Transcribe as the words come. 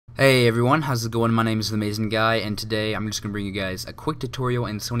Hey everyone, how's it going? My name is The Amazing Guy, and today I'm just going to bring you guys a quick tutorial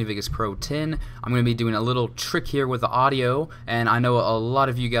in Sony Vegas Pro 10. I'm going to be doing a little trick here with the audio, and I know a lot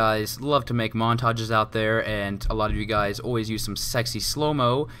of you guys love to make montages out there, and a lot of you guys always use some sexy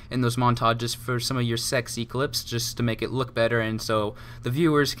slow-mo in those montages for some of your sexy clips just to make it look better, and so the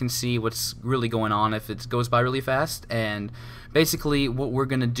viewers can see what's really going on if it goes by really fast. And basically what we're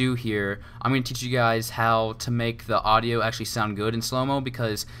going to do here, I'm going to teach you guys how to make the audio actually sound good in slow-mo,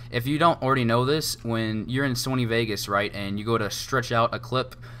 because if you don't already know this, when you're in Sony Vegas, right, and you go to stretch out a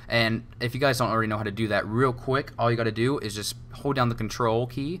clip, and if you guys don't already know how to do that real quick, all you got to do is just hold down the control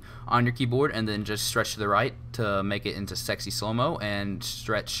key on your keyboard and then just stretch to the right to make it into sexy slow-mo, and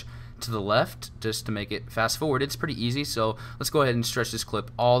stretch to the left just to make it fast forward. It's pretty easy, so let's go ahead and stretch this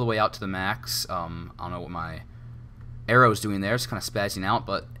clip all the way out to the max. I don't know what my arrow's doing there, it's kind of spazzing out,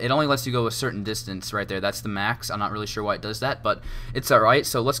 but it only lets you go a certain distance right there. That's the max. I'm not really sure why it does that, but it's alright.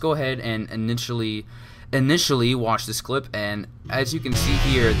 So let's go ahead and initially watch this clip, and as you can see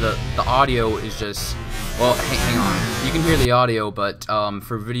here, the audio is just, well, hang on, you can hear the audio, but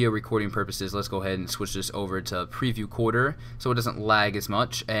for video recording purposes, let's go ahead and switch this over to preview quarter so it doesn't lag as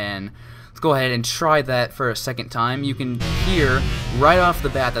much, and let's go ahead and try that for a second time. You can hear right off the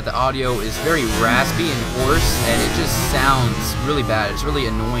bat that the audio is very raspy and hoarse, and it just sounds really bad. It's really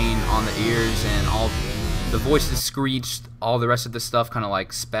annoying on the ears, and all the voices screeched, all the rest of the stuff kind of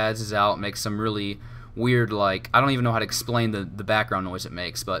like spazzes out, makes some really weird, like, I don't even know how to explain the background noise it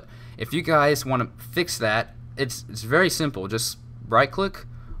makes. But if you guys want to fix that, it's very simple. Just right click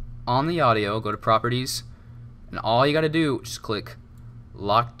on the audio, go to properties, and all you got to do is just click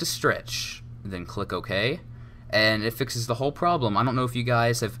lock to stretch, then click OK, and it fixes the whole problem. I don't know if you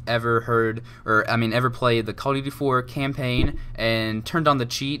guys have ever heard, or ever played the Call of Duty 4 campaign and turned on the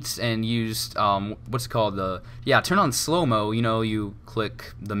cheats and used what's it called, turn on slow-mo. You know, you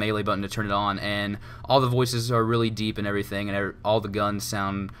click the melee button to turn it on, and all the voices are really deep and everything, and all the guns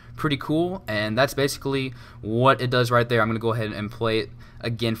sound pretty cool, and that's basically what it does right there. I'm gonna go ahead and play it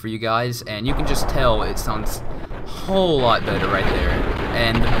again for you guys, and you can just tell it sounds a whole lot better right there.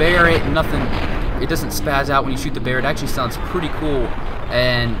 And the bear ain't nothing, it doesn't spaz out when you shoot the bear. It actually sounds pretty cool.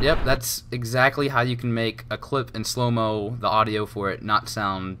 And yep, that's exactly how you can make a clip in slow-mo, the audio for it not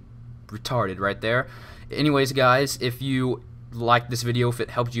sound retarded right there. Anyways guys, if you liked this video, if it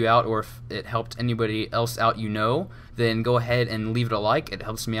helped you out, or if it helped anybody else out you know, then go ahead and leave it a like. It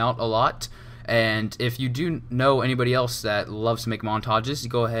helps me out a lot. And if you do know anybody else that loves to make montages,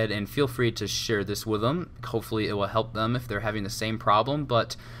 go ahead and feel free to share this with them. Hopefully it will help them if they're having the same problem.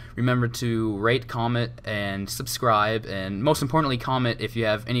 But remember to rate, comment, and subscribe, and most importantly, comment if you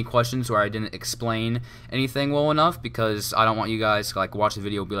have any questions or I didn't explain anything well enough, because I don't want you guys to like watch the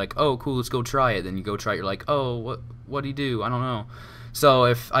video and be like, oh cool, let's go try it. Then you go try it, you're like, oh, what do you do? I don't know. So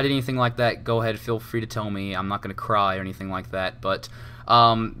if I did anything like that, go ahead, feel free to tell me. I'm not gonna cry or anything like that. But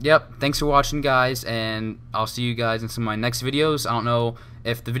yep, thanks for watching guys, and I'll see you guys in some of my next videos. I don't know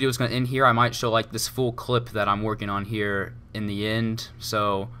if the video is gonna end here. I might show like this full clip that I'm working on here in the end.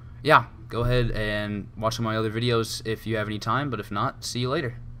 So yeah, go ahead and watch some of my other videos if you have any time, but if not, see you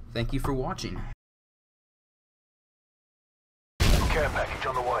later. Thank you for watching. Care package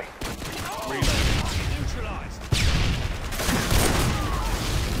on the way.